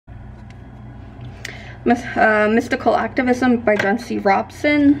Mystical Activism by John C.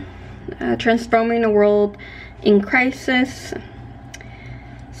 Robson. Transforming a World in Crisis.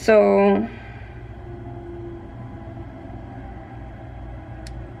 So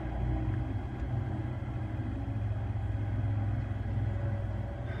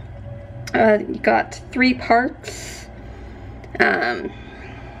you got 3 parts.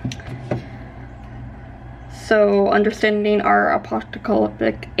 So understanding our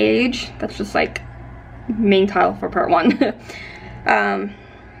apocalyptic age, that's just like main title for part 1.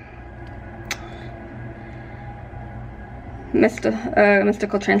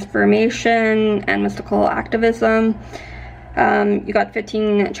 Mystical transformation and mystical activism. You got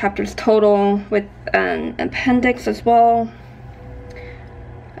 15 chapters total with an appendix as well.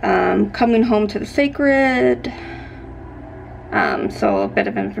 Coming home to the sacred. So a bit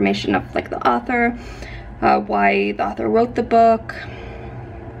of information of like the author, why the author wrote the book.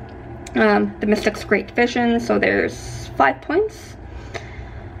 The mystic's great vision. So there's 5 points.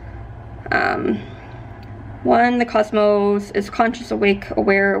 1, the cosmos is conscious, awake,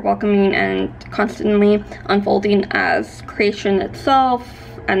 aware, welcoming, and constantly unfolding as creation itself,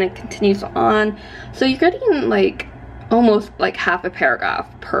 and it continues on. So you're getting like almost like half a paragraph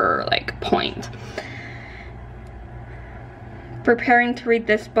per like point. Preparing to read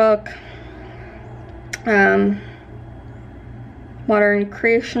this book. Modern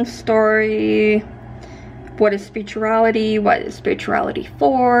creation story. What is spirituality? What is spirituality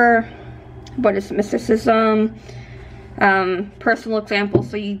for? What is mysticism? Personal examples,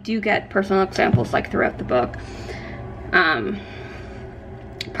 so you do get personal examples like throughout the book.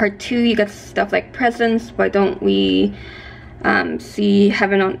 Part 2, you get stuff like presence. Why don't we see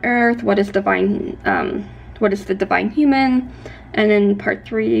heaven on earth? What is divine? What is the divine human? And in part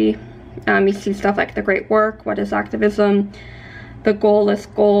 3, you see stuff like the great work. What is activism? The goalless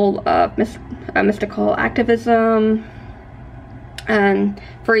goal of mystical activism. And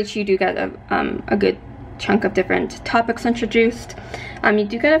for each you do get a good chunk of different topics introduced. You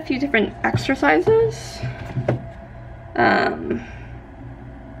do get a few different exercises.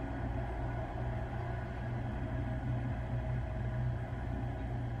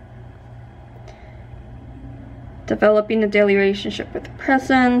 Developing a daily relationship with the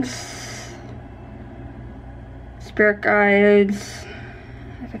presence. Spirit guides.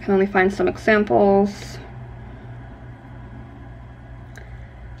 If I can only find some examples.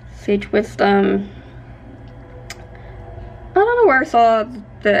 Sage wisdom. I don't know where I saw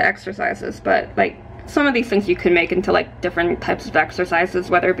the exercises, but like some of these things you could make into like different types of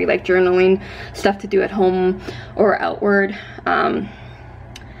exercises, whether it be like journaling, stuff to do at home or outward. But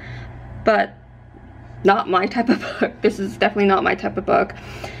not my type of book. This is definitely not my type of book.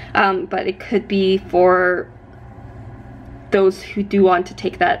 But it could be for those who do want to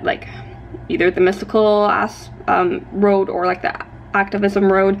take that like either the mystical road or like the activism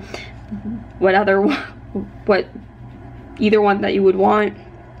road, what either one that you would want.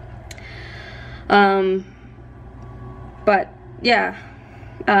 But yeah,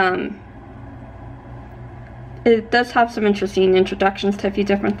 it does have some interesting introductions to a few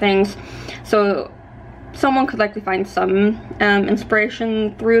different things, so someone could likely find some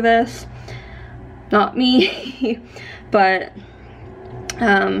inspiration through this. Not me. But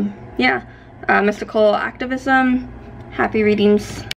yeah, mystical activism. Happy readings.